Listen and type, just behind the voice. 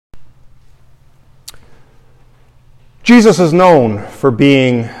Jesus is known for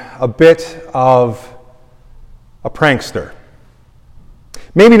being a bit of a prankster.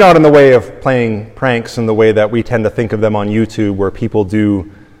 Maybe not in the way of playing pranks in the way that we tend to think of them on YouTube, where people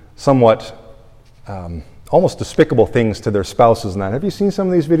do somewhat almost despicable things to their spouses and that. Have you seen some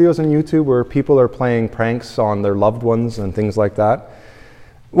of these videos on YouTube where people are playing pranks on their loved ones and things like that?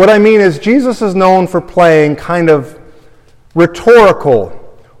 What I mean is Jesus is known for playing kind of rhetorical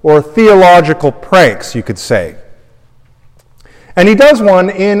or theological pranks, you could say. And he does one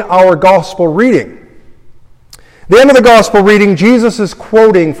in our gospel reading. The end of the gospel reading, Jesus is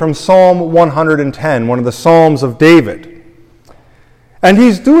quoting from Psalm 110, one of the Psalms of David. And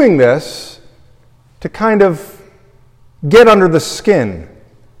he's doing this to kind of get under the skin,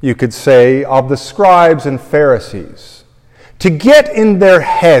 you could say, of the scribes and Pharisees. To get in their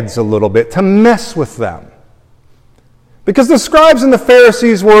heads a little bit, to mess with them. Because the scribes and the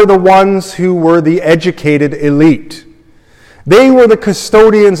Pharisees were the ones who were the educated elite. They were the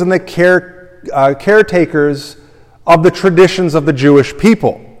custodians and the caretakers of the traditions of the Jewish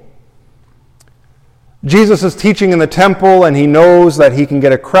people. Jesus is teaching in the temple, and he knows that he can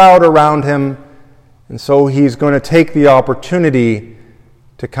get a crowd around him, and so he's going to take the opportunity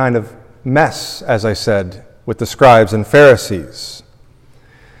to kind of mess, as I said, with the scribes and Pharisees.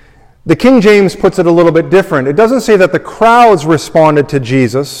 The King James puts it a little bit different. It doesn't say that the crowds responded to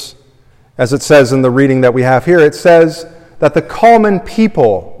Jesus, as it says in the reading that we have here. It says that the common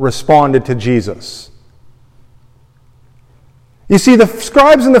people responded to Jesus. You see, the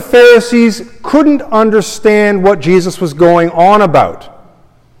scribes and the Pharisees couldn't understand what Jesus was going on about.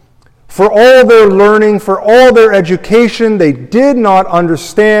 For all their learning, for all their education, they did not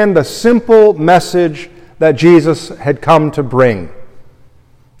understand the simple message that Jesus had come to bring.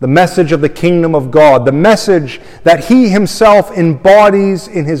 The message of the kingdom of God, the message that he himself embodies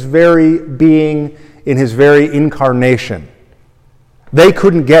in his very being, in his very incarnation. They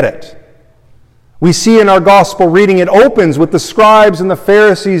couldn't get it. We see in our gospel reading, it opens with the scribes and the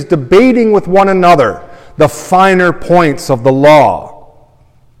Pharisees debating with one another the finer points of the law.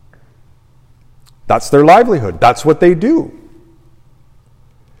 That's their livelihood. That's what they do.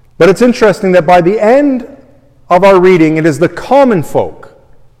 But it's interesting that by the end of our reading, it is the common folk,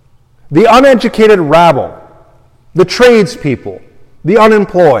 the uneducated rabble, the tradespeople, the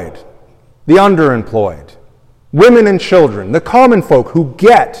unemployed, the underemployed, women and children, the common folk who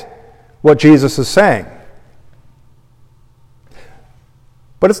get what Jesus is saying.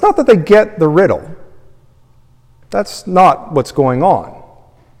 But it's not that they get the riddle. That's not what's going on.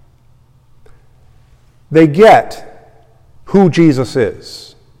 They get who Jesus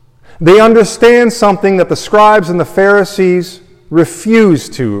is. They understand something that the scribes and the Pharisees refuse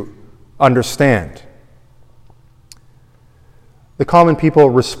to understand. The common people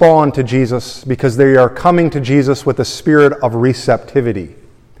respond to Jesus because they are coming to Jesus with a spirit of receptivity,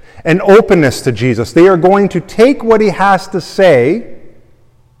 an openness to Jesus. They are going to take what he has to say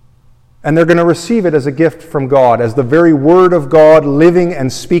and they're going to receive it as a gift from God, as the very word of God living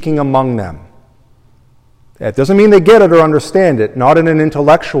and speaking among them. It doesn't mean they get it or understand it, not in an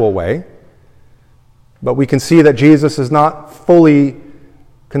intellectual way, but we can see that Jesus is not fully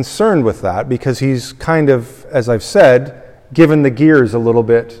concerned with that because he's kind of, as I've said, given the gears a little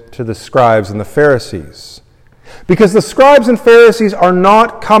bit to the scribes and the Pharisees. Because the scribes and Pharisees are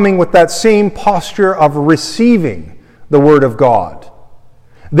not coming with that same posture of receiving the Word of God.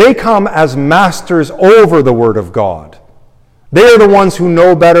 They come as masters over the Word of God. They are the ones who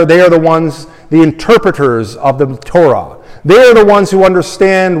know better. They are the ones, the interpreters of the Torah. They are the ones who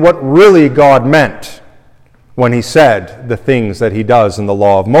understand what really God meant when he said the things that he does in the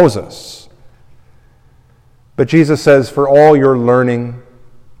law of Moses. But Jesus says, for all your learning,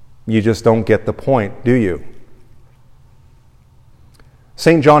 you just don't get the point, do you?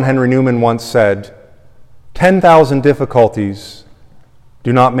 St. John Henry Newman once said, 10,000 difficulties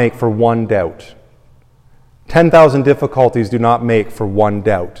do not make for one doubt. 10,000 difficulties do not make for one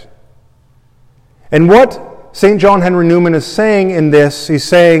doubt. And what St. John Henry Newman is saying in this, he's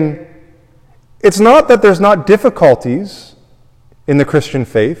saying, it's not that there's not difficulties in the Christian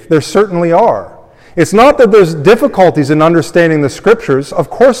faith. There certainly are. It's not that there's difficulties in understanding the Scriptures. Of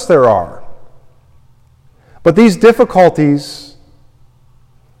course there are. But these difficulties,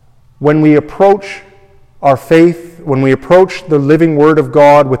 when we approach our faith, when we approach the living Word of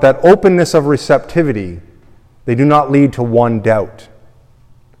God with that openness of receptivity, they do not lead to one doubt.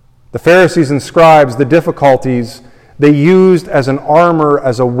 The Pharisees and scribes, the difficulties, they used as an armor,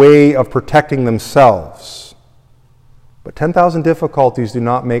 as a way of protecting themselves. But 10,000 difficulties do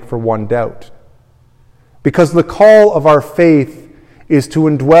not make for one doubt. Because the call of our faith is to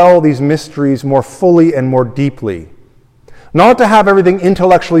indwell these mysteries more fully and more deeply Not to have everything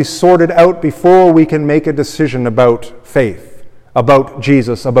intellectually sorted out before we can make a decision about faith, about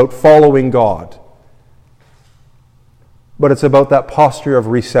Jesus, about following God. But it's about that posture of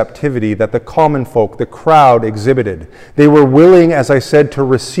receptivity that the common folk, the crowd, exhibited. They were willing, as I said, to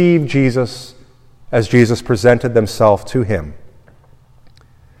receive Jesus as Jesus presented themselves to him.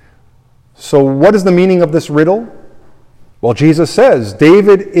 So what is the meaning of this riddle? Well, Jesus says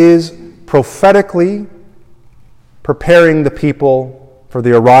David is prophetically preparing the people for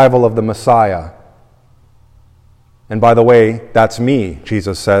the arrival of the Messiah. And by the way, that's me,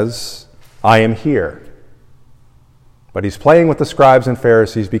 Jesus says. I am here. But he's playing with the scribes and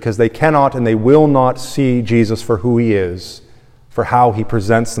Pharisees because they cannot and they will not see Jesus for who he is, for how he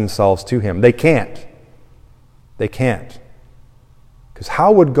presents themselves to him. They can't. They can't. Because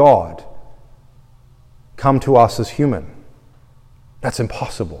how would God come to us as human? That's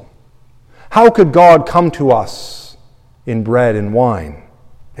impossible. How could God come to us in bread and wine?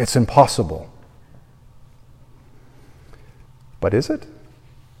 It's impossible. But is it?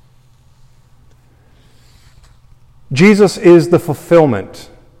 Jesus is the fulfillment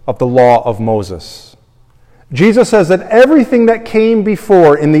of the law of Moses. Jesus says that everything that came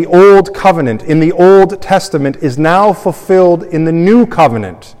before in the Old Covenant, in the Old Testament, is now fulfilled in the New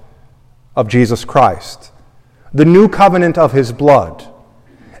Covenant of Jesus Christ, the New Covenant of his blood.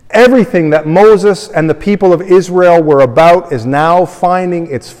 Everything that Moses and the people of Israel were about is now finding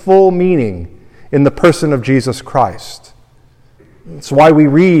its full meaning in the person of Jesus Christ. That's why we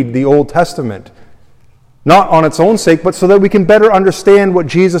read the Old Testament. Not on its own sake, but so that we can better understand what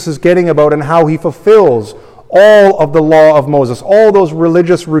Jesus is getting about and how he fulfills all of the law of Moses, all those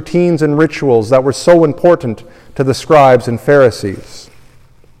religious routines and rituals that were so important to the scribes and Pharisees.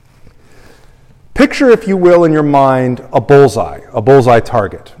 Picture, if you will, in your mind a bullseye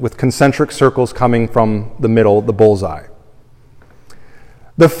target with concentric circles coming from the middle, the bullseye.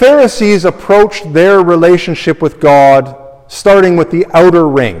 The Pharisees approached their relationship with God starting with the outer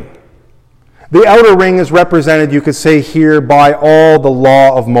ring. The outer ring is represented, you could say here, by all the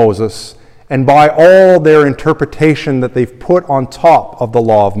law of Moses and by all their interpretation that they've put on top of the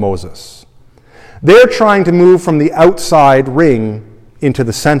law of Moses. They're trying to move from the outside ring into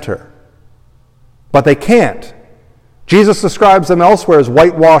the center. But they can't. Jesus describes them elsewhere as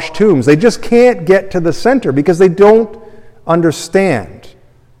whitewashed tombs. They just can't get to the center because they don't understand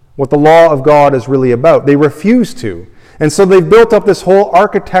what the law of God is really about. They refuse to. And so they've built up this whole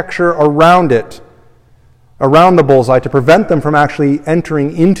architecture around it, around the bullseye, to prevent them from actually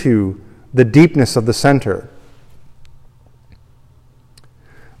entering into the deepness of the center.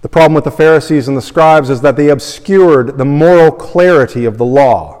 The problem with the Pharisees and the scribes is that they obscured the moral clarity of the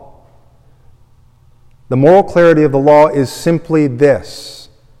law. The moral clarity of the law is simply this.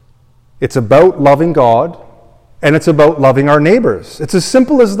 It's about loving God, and it's about loving our neighbors. It's as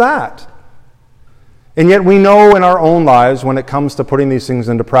simple as that. And yet we know in our own lives, when it comes to putting these things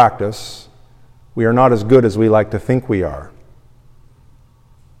into practice, we are not as good as we like to think we are.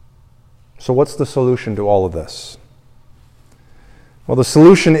 So what's the solution to all of this? Well, the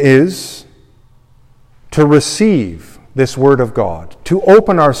solution is to receive this Word of God, to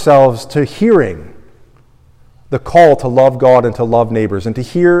open ourselves to hearing the call to love God and to love neighbors, and to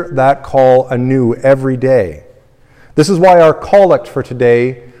hear that call anew every day. This is why our collect for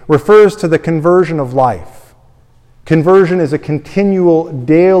today refers to the conversion of life. Conversion is a continual,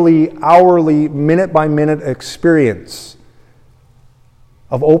 daily, hourly, minute-by-minute experience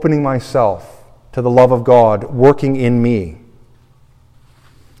of opening myself to the love of God working in me.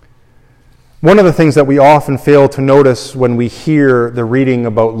 One of the things that we often fail to notice when we hear the reading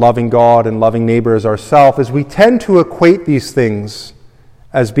about loving God and loving neighbor as ourselves is we tend to equate these things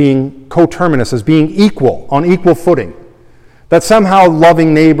as being coterminous, as being equal, on equal footing. That somehow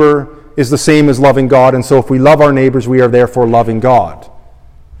loving neighbor is the same as loving God, and so if we love our neighbors, we are therefore loving God,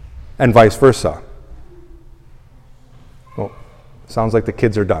 and vice versa. Well, sounds like the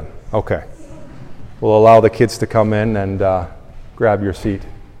kids are done. Okay. We'll allow the kids to come in and grab your seat.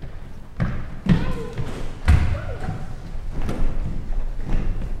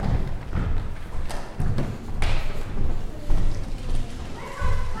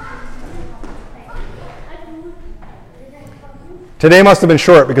 Today must have been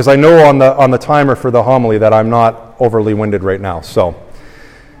short because I know on the timer for the homily that I'm not overly winded right now. So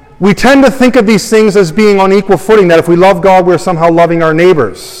we tend to think of these things as being on equal footing, that if we love God, we're somehow loving our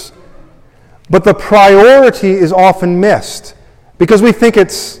neighbors. But the priority is often missed because we think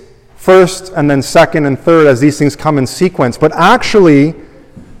it's first and then second and third as these things come in sequence. But actually,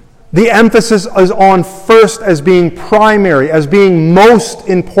 the emphasis is on first as being primary, as being most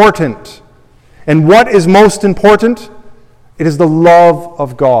important. And what is most important? It is the love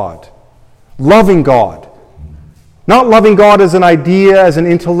of God. Loving God. Not loving God as an idea, as an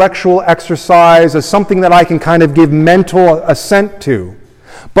intellectual exercise, as something that I can kind of give mental assent to,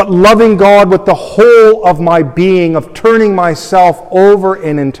 but loving God with the whole of my being, of turning myself over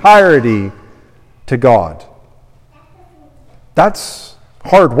in entirety to God. That's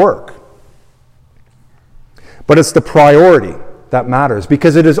hard work. But it's the priority that matters,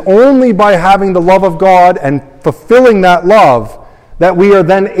 because it is only by having the love of God and fulfilling that love that we are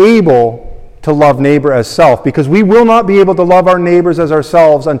then able to love neighbor as self, because we will not be able to love our neighbors as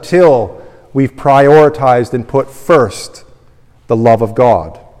ourselves until we've prioritized and put first the love of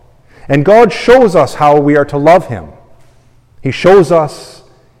God. And God shows us how we are to love him. He shows us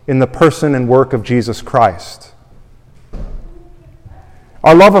in the person and work of Jesus Christ.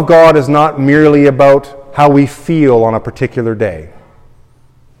 Our love of God is not merely about how we feel on a particular day.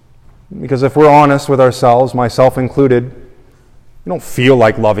 Because if we're honest with ourselves, myself included, we don't feel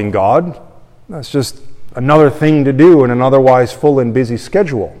like loving God. That's just another thing to do in an otherwise full and busy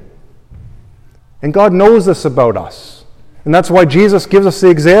schedule. And God knows this about us. And that's why Jesus gives us the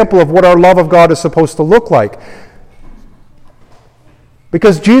example of what our love of God is supposed to look like.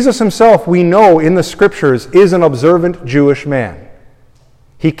 Because Jesus himself, we know in the Scriptures, is an observant Jewish man.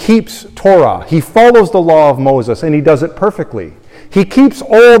 He keeps Torah. He follows the law of Moses, and he does it perfectly. He keeps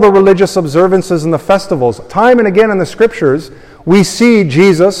all the religious observances and the festivals. Time and again in the Scriptures, we see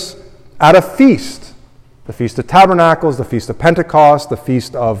Jesus at a feast. The Feast of Tabernacles, the Feast of Pentecost, the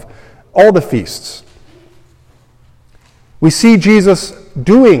Feast of all the feasts. We see Jesus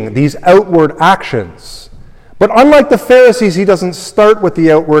doing these outward actions. But unlike the Pharisees, he doesn't start with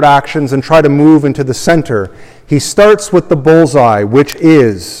the outward actions and try to move into the center. He starts with the bullseye, which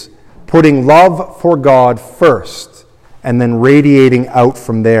is putting love for God first and then radiating out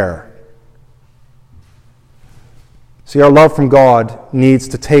from there. See, our love from God needs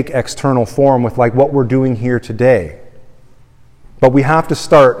to take external form with like what we're doing here today. But we have to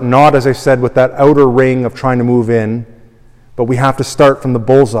start, not as I said, with that outer ring of trying to move in, but we have to start from the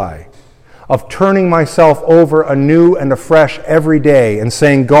bullseye of turning myself over anew and afresh every day and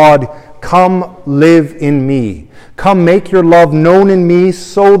saying, God, come live in me. Come make your love known in me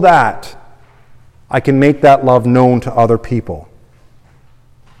so that I can make that love known to other people.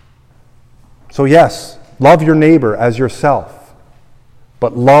 So yes, love your neighbor as yourself,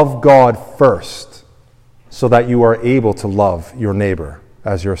 but love God first so that you are able to love your neighbor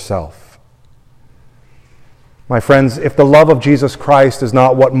as yourself. My friends, if the love of Jesus Christ is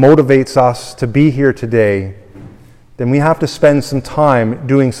not what motivates us to be here today, then we have to spend some time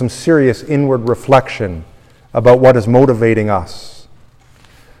doing some serious inward reflection about what is motivating us.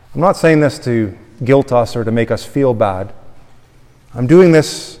 I'm not saying this to guilt us or to make us feel bad. I'm doing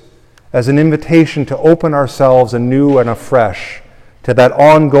this as an invitation to open ourselves anew and afresh to that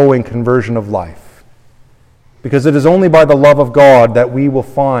ongoing conversion of life. Because it is only by the love of God that we will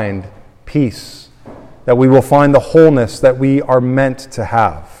find peace, that we will find the wholeness that we are meant to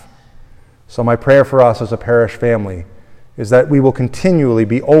have. So my prayer for us as a parish family is that we will continually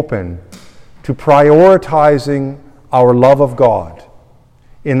be open to prioritizing our love of God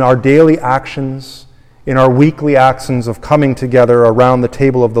in our daily actions, in our weekly actions of coming together around the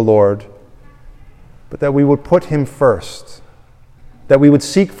table of the Lord, but that we would put him first, that we would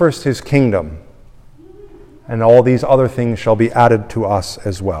seek first his kingdom, and all these other things shall be added to us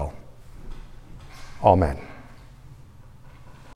as well. Amen.